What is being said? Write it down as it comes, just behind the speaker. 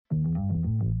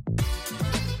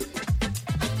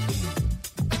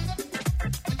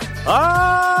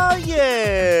Ah,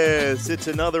 yes! It's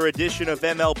another edition of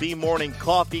MLB Morning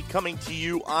Coffee coming to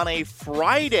you on a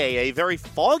Friday, a very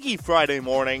foggy Friday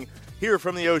morning here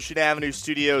from the Ocean Avenue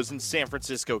Studios in San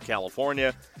Francisco,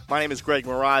 California. My name is Greg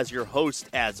Moraz, your host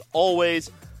as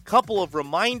always. Couple of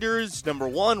reminders. Number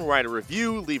one, write a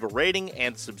review, leave a rating,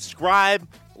 and subscribe.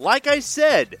 Like I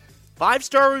said,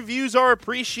 5-star reviews are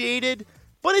appreciated,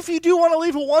 but if you do want to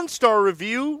leave a 1-star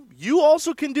review, you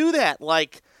also can do that,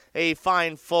 like a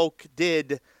fine folk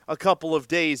did a couple of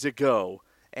days ago.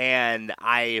 And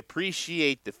I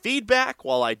appreciate the feedback.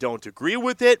 While I don't agree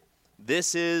with it,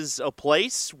 this is a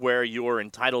place where you're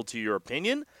entitled to your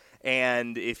opinion.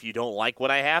 And if you don't like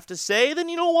what I have to say, then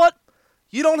you know what?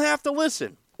 You don't have to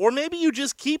listen. Or maybe you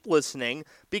just keep listening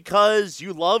because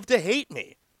you love to hate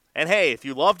me. And hey, if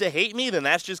you love to hate me, then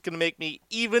that's just going to make me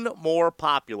even more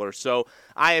popular. So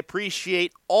I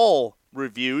appreciate all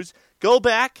reviews. Go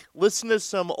back, listen to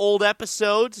some old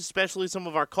episodes, especially some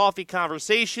of our coffee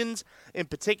conversations. In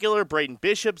particular, Braden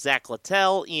Bishop, Zach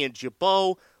Littell, Ian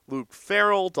Gibault, Luke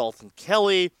Farrell, Dalton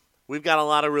Kelly. We've got a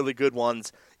lot of really good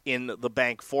ones in the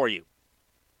bank for you.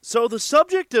 So the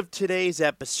subject of today's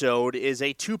episode is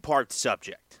a two-part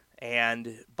subject.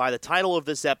 And by the title of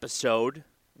this episode,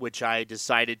 which I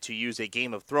decided to use a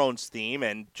Game of Thrones theme,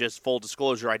 and just full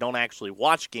disclosure, I don't actually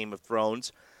watch Game of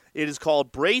Thrones, it is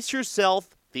called Brace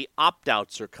Yourself, the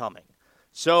Opt-Outs Are Coming.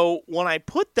 So when I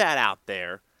put that out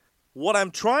there, what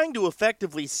I'm trying to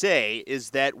effectively say is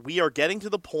that we are getting to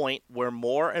the point where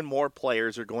more and more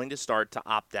players are going to start to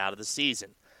opt out of the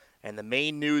season. And the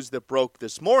main news that broke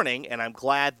this morning, and I'm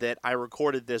glad that I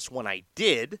recorded this when I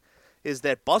did, is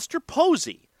that Buster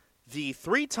Posey, the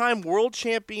 3-time world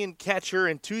champion catcher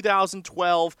in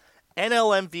 2012,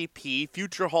 NL MVP,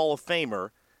 future Hall of Famer,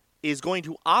 is going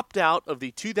to opt out of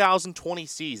the 2020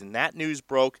 season. That news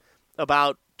broke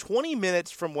about 20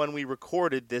 minutes from when we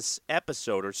recorded this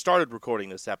episode, or started recording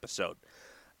this episode.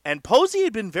 And Posey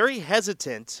had been very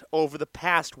hesitant over the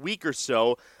past week or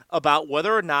so about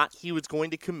whether or not he was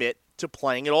going to commit to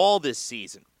playing at all this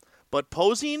season. But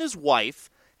Posey and his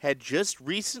wife had just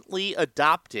recently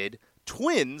adopted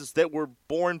twins that were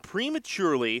born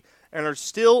prematurely and are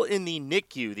still in the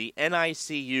NICU, the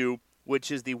NICU,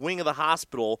 which is the wing of the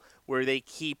hospital where they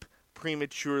keep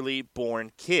prematurely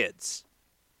born kids.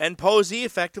 And Posey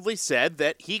effectively said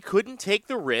that he couldn't take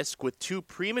the risk with 2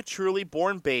 prematurely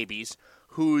born babies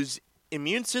whose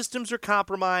immune systems are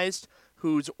compromised,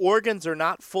 whose organs are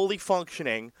not fully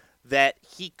functioning, that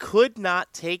he could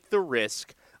not take the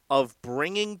risk of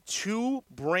bringing 2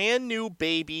 brand new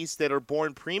babies that are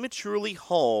born prematurely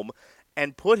home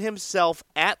and put himself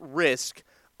at risk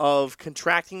of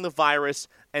contracting the virus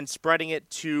and spreading it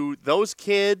to those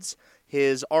kids,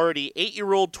 his already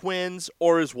 8-year-old twins,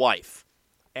 or his wife.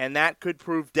 And that could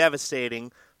prove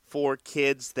devastating for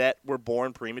kids that were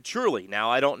born prematurely.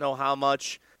 Now, I don't know how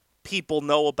much people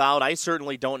know about, I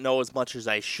certainly don't know as much as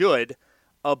I should,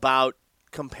 about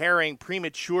comparing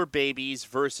premature babies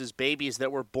versus babies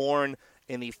that were born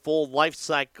in the full life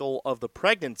cycle of the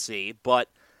pregnancy, but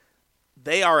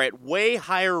they are at way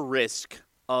higher risk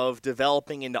of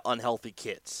developing into unhealthy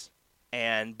kids.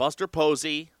 And Buster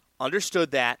Posey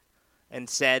understood that and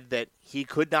said that he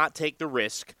could not take the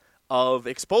risk of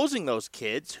exposing those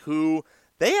kids who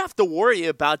they have to worry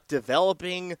about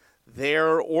developing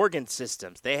their organ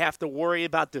systems. They have to worry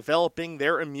about developing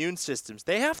their immune systems.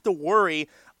 They have to worry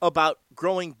about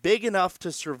growing big enough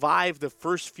to survive the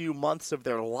first few months of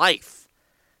their life.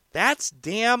 That's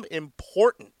damn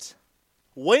important.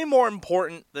 Way more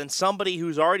important than somebody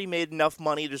who's already made enough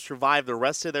money to survive the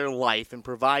rest of their life and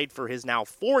provide for his now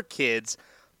 4 kids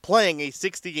playing a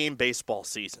 60-game baseball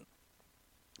season.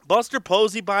 Buster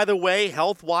Posey, by the way,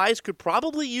 health-wise, could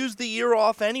probably use the year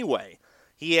off anyway.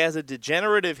 He has a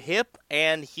degenerative hip,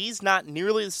 and he's not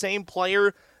nearly the same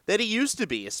player that he used to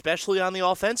be, especially on the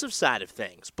offensive side of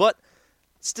things. But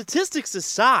statistics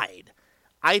aside,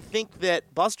 I think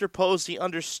that Buster Posey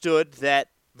understood that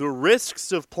the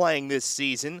risks of playing this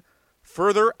season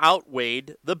further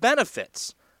outweighed the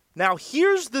benefits. Now,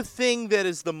 here's the thing that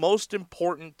is the most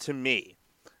important to me,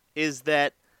 is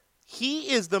that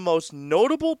he is the most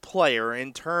notable player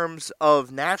in terms of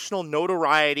national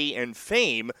notoriety and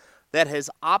fame that has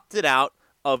opted out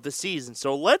of the season.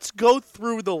 So let's go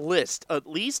through the list, at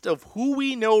least of who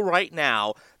we know right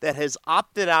now that has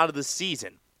opted out of the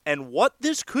season and what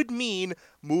this could mean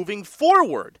moving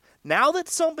forward. Now that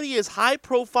somebody as high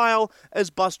profile as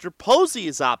Buster Posey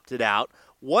has opted out,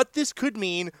 what this could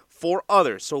mean for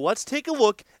others. So let's take a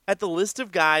look at the list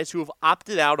of guys who have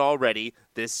opted out already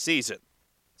this season.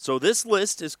 So this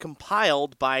list is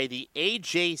compiled by the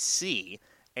AJC,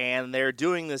 and they're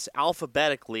doing this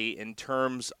alphabetically in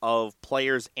terms of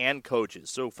players and coaches.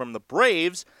 So from the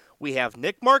Braves, we have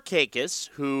Nick Markakis,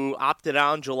 who opted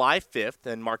out on July 5th,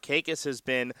 and Markakis has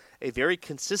been a very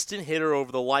consistent hitter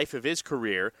over the life of his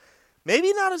career.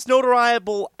 Maybe not as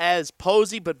notoriable as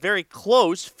Posey, but very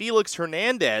close. Felix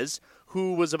Hernandez,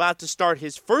 who was about to start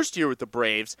his first year with the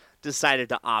Braves, decided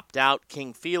to opt out.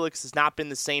 King Felix has not been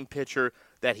the same pitcher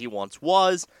that he once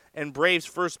was, and Braves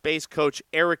first base coach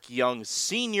Eric Young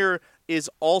Sr. is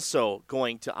also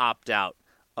going to opt out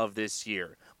of this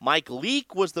year. Mike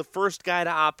Leake was the first guy to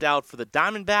opt out for the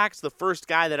Diamondbacks, the first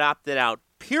guy that opted out,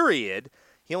 period.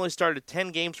 He only started 10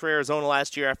 games for Arizona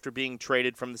last year after being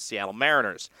traded from the Seattle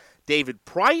Mariners. David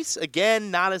Price,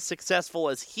 again, not as successful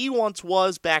as he once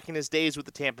was back in his days with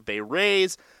the Tampa Bay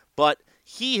Rays, but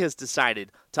he has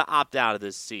decided to opt out of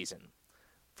this season.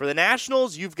 For the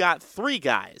Nationals, you've got 3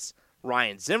 guys,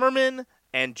 Ryan Zimmerman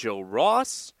and Joe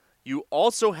Ross. You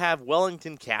also have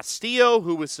Wellington Castillo,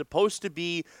 who was supposed to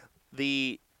be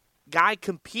the guy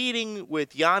competing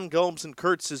with Yan Gomes and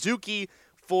Kurt Suzuki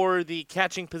for the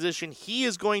catching position. He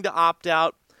is going to opt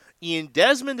out. Ian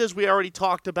Desmond, as we already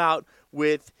talked about,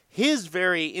 with his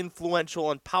very influential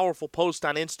and powerful post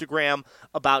on Instagram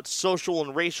about social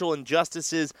and racial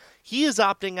injustices, he is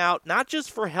opting out not just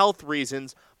for health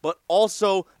reasons, but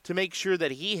also to make sure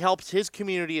that he helps his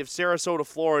community of Sarasota,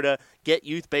 Florida, get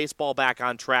youth baseball back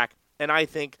on track. And I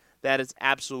think that is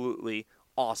absolutely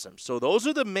awesome. So those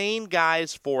are the main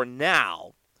guys for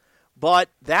now. But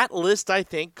that list, I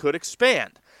think, could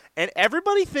expand. And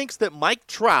everybody thinks that Mike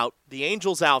Trout, the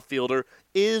Angels outfielder,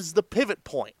 is the pivot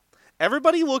point.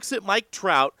 Everybody looks at Mike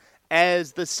Trout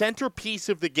as the centerpiece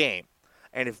of the game.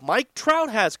 And if Mike Trout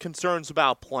has concerns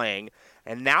about playing,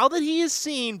 and now that he has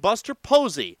seen Buster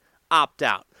Posey opt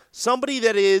out, somebody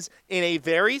that is in a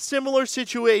very similar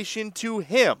situation to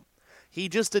him, he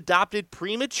just adopted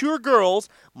premature girls.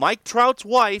 Mike Trout's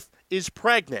wife is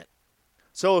pregnant.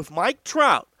 So if Mike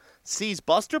Trout sees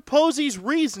Buster Posey's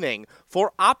reasoning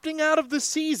for opting out of the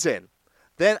season,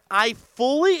 then I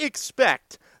fully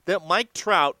expect that Mike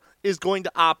Trout is going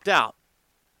to opt out.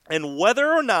 And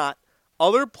whether or not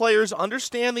other players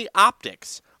understand the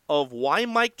optics of why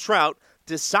Mike Trout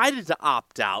decided to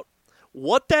opt out,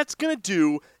 what that's going to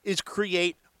do is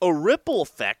create a ripple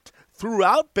effect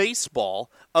throughout baseball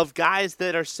of guys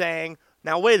that are saying,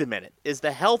 now wait a minute, is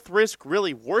the health risk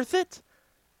really worth it?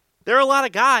 There are a lot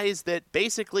of guys that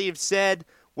basically have said,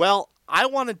 well, I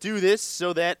want to do this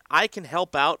so that I can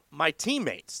help out my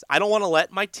teammates. I don't want to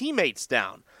let my teammates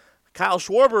down. Kyle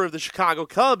Schwarber of the Chicago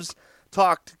Cubs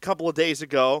talked a couple of days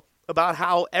ago about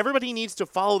how everybody needs to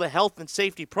follow the health and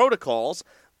safety protocols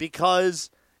because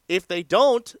if they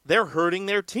don't, they're hurting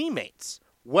their teammates.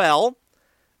 Well,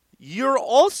 you're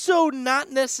also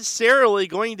not necessarily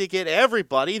going to get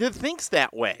everybody that thinks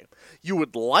that way. You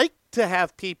would like to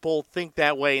have people think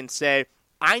that way and say,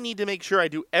 I need to make sure I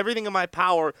do everything in my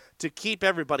power to keep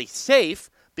everybody safe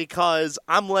because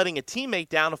I'm letting a teammate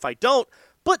down if I don't.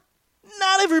 But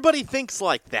not everybody thinks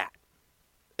like that.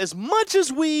 As much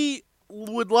as we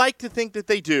would like to think that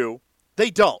they do, they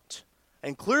don't.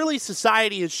 And clearly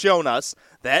society has shown us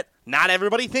that not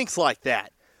everybody thinks like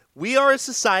that. We are a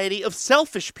society of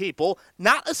selfish people,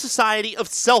 not a society of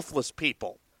selfless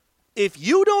people. If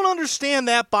you don't understand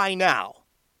that by now,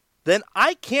 then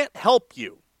I can't help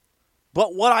you.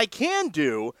 But what I can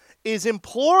do is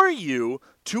implore you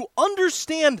to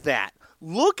understand that.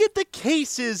 Look at the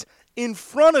cases in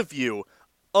front of you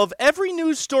of every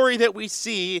news story that we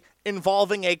see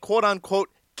involving a quote-unquote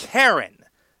Karen.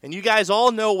 And you guys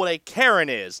all know what a Karen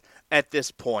is at this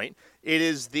point. It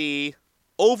is the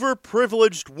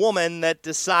overprivileged woman that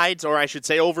decides, or I should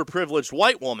say overprivileged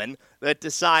white woman, that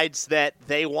decides that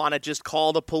they want to just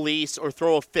call the police or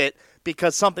throw a fit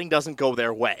because something doesn't go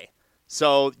their way.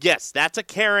 So, yes, that's a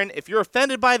Karen. If you're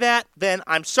offended by that, then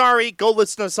I'm sorry. Go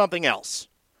listen to something else.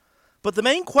 But the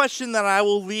main question that I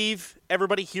will leave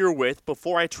everybody here with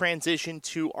before I transition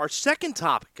to our second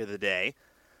topic of the day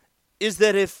is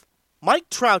that if Mike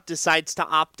Trout decides to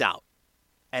opt out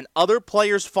and other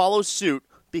players follow suit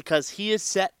because he has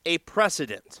set a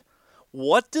precedent,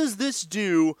 what does this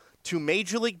do to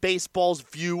Major League Baseball's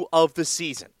view of the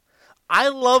season? I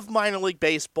love minor league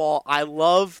baseball. I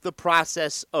love the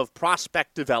process of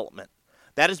prospect development.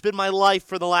 That has been my life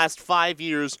for the last 5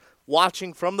 years,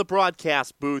 watching from the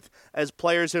broadcast booth as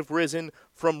players have risen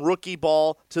from rookie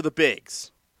ball to the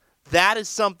bigs. That is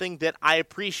something that I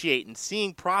appreciate, and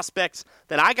seeing prospects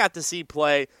that I got to see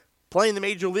play in the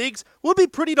major leagues would be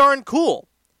pretty darn cool.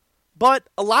 But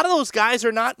a lot of those guys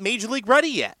are not major league ready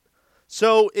yet.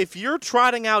 So if you're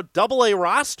trotting out AA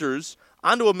rosters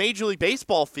onto a Major League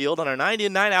Baseball field on a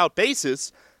 99 out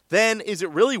basis, then is it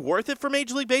really worth it for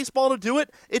Major League Baseball to do it?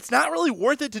 It's not really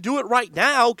worth it to do it right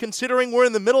now, considering we're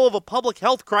in the middle of a public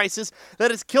health crisis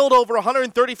that has killed over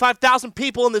 135,000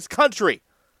 people in this country.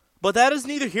 But that is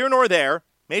neither here nor there.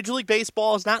 Major League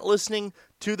Baseball is not listening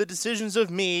to the decisions of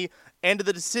me and to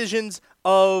the decisions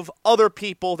of other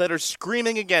people that are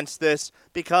screaming against this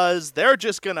because they're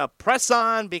just going to press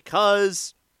on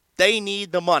because they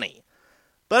need the money.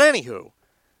 But anywho,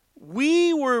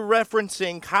 we were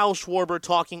referencing Kyle Schwarber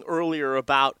talking earlier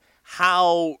about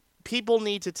how people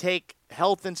need to take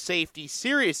health and safety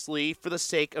seriously for the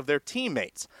sake of their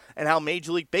teammates, and how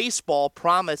Major League Baseball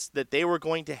promised that they were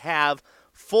going to have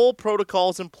full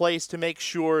protocols in place to make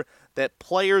sure that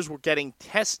players were getting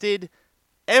tested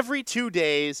every 2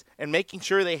 days and making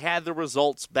sure they had the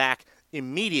results back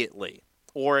immediately,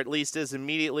 or at least as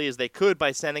immediately as they could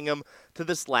by sending them to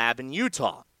this lab in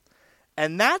Utah.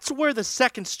 And that's where the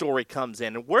second story comes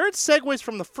in. And where it segues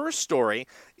from the first story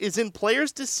is in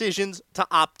players' decisions to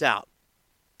opt out.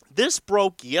 This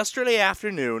broke yesterday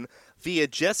afternoon via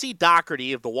Jesse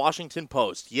Dougherty of the Washington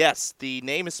Post. Yes, the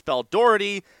name is spelled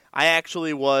Doherty. I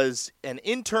actually was an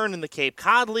intern in the Cape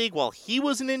Cod League while he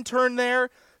was an intern there,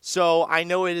 so I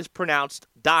know it is pronounced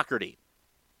Dougherty.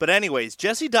 But anyways,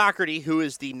 Jesse Dougherty, who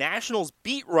is the Nationals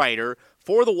beat writer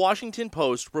for the Washington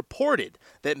Post, reported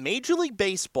that Major League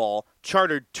Baseball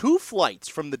chartered 2 flights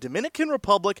from the Dominican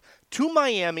Republic to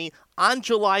Miami on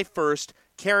July 1st,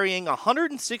 carrying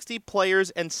 160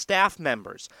 players and staff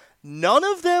members. None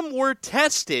of them were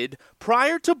tested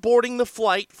prior to boarding the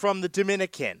flight from the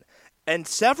Dominican, and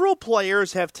several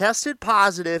players have tested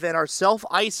positive and are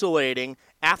self-isolating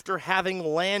after having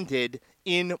landed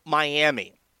in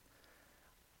Miami.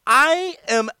 I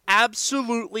am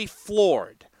absolutely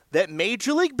floored that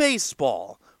Major League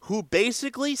Baseball, who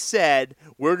basically said,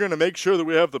 we're going to make sure that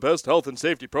we have the best health and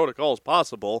safety protocols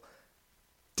possible,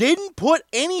 didn't put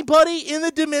anybody in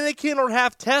the Dominican or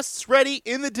have tests ready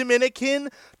in the Dominican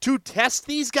to test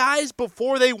these guys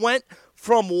before they went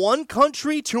from one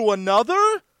country to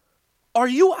another? Are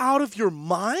you out of your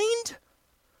mind?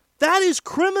 That is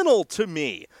criminal to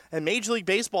me. And Major League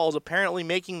Baseball is apparently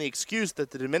making the excuse that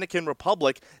the Dominican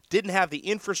Republic didn't have the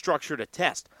infrastructure to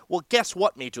test. Well, guess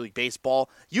what, Major League Baseball?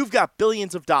 You've got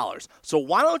billions of dollars. So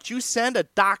why don't you send a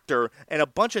doctor and a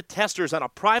bunch of testers on a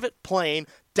private plane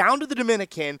down to the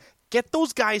Dominican, get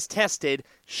those guys tested,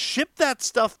 ship that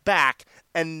stuff back,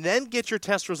 and then get your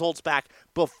test results back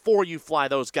before you fly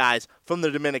those guys from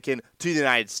the Dominican to the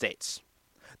United States.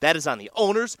 That is on the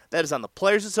owners, that is on the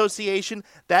Players Association,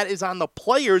 that is on the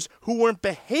players who weren't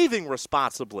behaving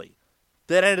responsibly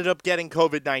that ended up getting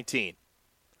COVID-19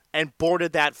 and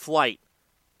boarded that flight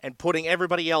and putting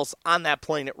everybody else on that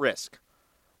plane at risk.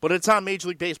 But it's on Major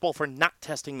League Baseball for not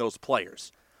testing those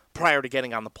players prior to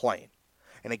getting on the plane.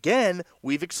 And again,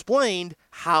 we've explained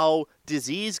how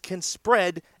disease can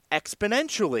spread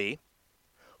exponentially.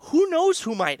 Who knows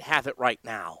who might have it right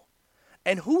now?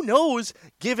 And who knows,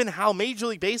 given how Major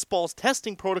League Baseball's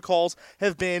testing protocols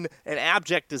have been an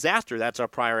abject disaster. That's our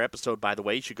prior episode, by the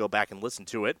way. You should go back and listen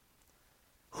to it.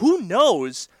 Who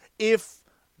knows if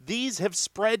these have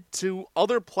spread to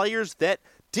other players that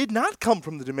did not come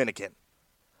from the Dominican?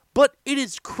 But it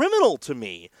is criminal to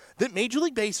me that Major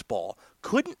League Baseball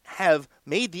couldn't have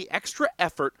made the extra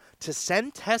effort to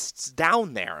send tests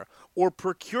down there or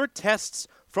procure tests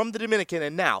from the Dominican.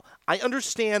 And now, I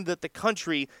understand that the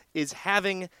country is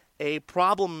having a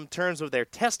problem in terms of their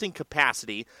testing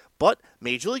capacity, but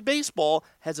Major League Baseball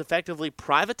has effectively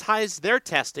privatized their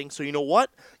testing. So you know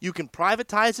what? You can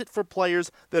privatize it for players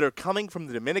that are coming from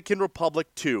the Dominican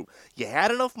Republic too. You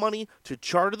had enough money to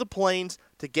charter the planes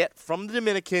to get from the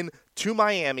Dominican to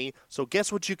Miami, so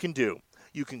guess what you can do?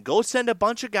 You can go send a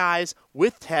bunch of guys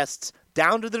with tests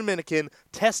down to the Dominican,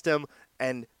 test them,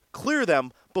 and clear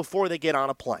them before they get on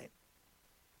a plane.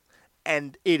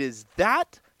 And it is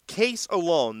that case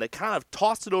alone that kind of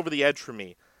tossed it over the edge for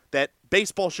me that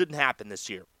baseball shouldn't happen this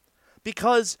year.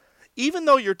 Because even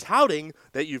though you're touting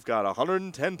that you've got a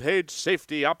 110-page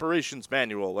safety operations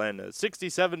manual and a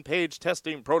 67-page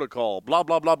testing protocol, blah,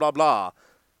 blah, blah, blah, blah,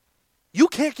 you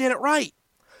can't get it right.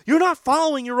 You're not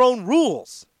following your own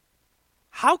rules.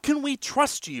 How can we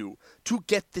trust you to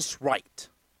get this right?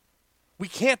 We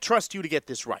can't trust you to get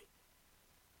this right.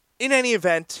 In any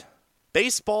event,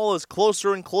 baseball is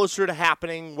closer and closer to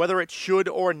happening, whether it should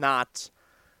or not.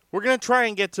 We're going to try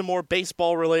and get to more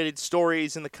baseball-related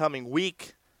stories in the coming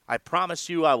week. I promise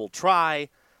you I will try,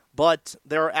 but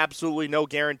there are absolutely no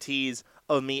guarantees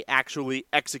of me actually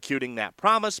executing that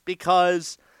promise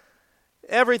because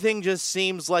everything just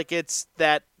seems like it's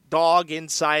that dog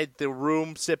inside the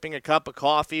room sipping a cup of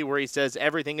coffee where he says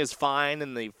everything is fine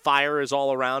and the fire is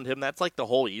all around him. That's like the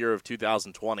whole year of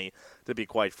 2020, to be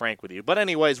quite frank with you. But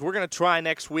anyways, we're going to try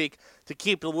next week to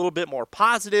keep it a little bit more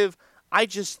positive. I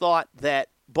just thought that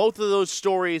both of those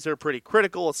stories are pretty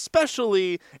critical,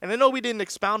 especially, and I know we didn't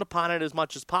expound upon it as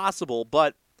much as possible,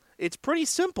 but it's pretty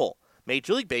simple.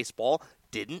 Major League Baseball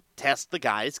didn't test the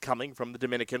guys coming from the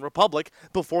Dominican Republic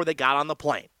before they got on the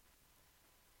plane.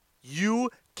 You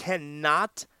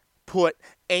cannot put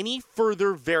any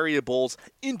further variables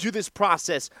into this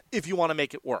process if you want to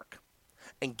make it work.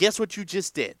 And guess what you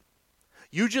just did?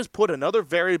 You just put another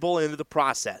variable into the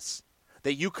process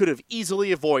that you could have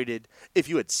easily avoided if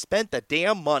you had spent the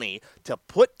damn money to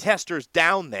put testers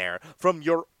down there from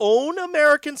your own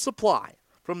American supply,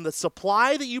 from the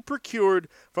supply that you procured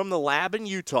from the lab in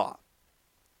Utah.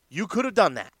 You could have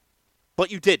done that, but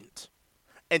you didn't.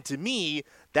 And to me,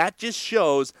 that just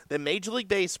shows that Major League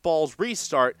Baseball's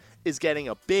restart is getting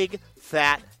a big,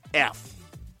 fat F.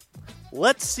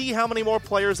 Let's see how many more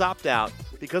players opt out,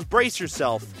 because brace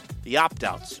yourself, the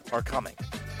opt-outs are coming.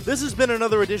 This has been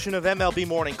another edition of MLB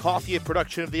Morning Coffee, a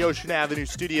production of the Ocean Avenue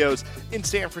Studios in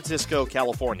San Francisco,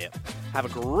 California. Have a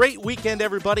great weekend,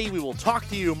 everybody. We will talk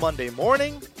to you Monday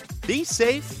morning. Be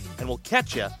safe, and we'll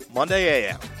catch you Monday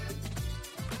AM.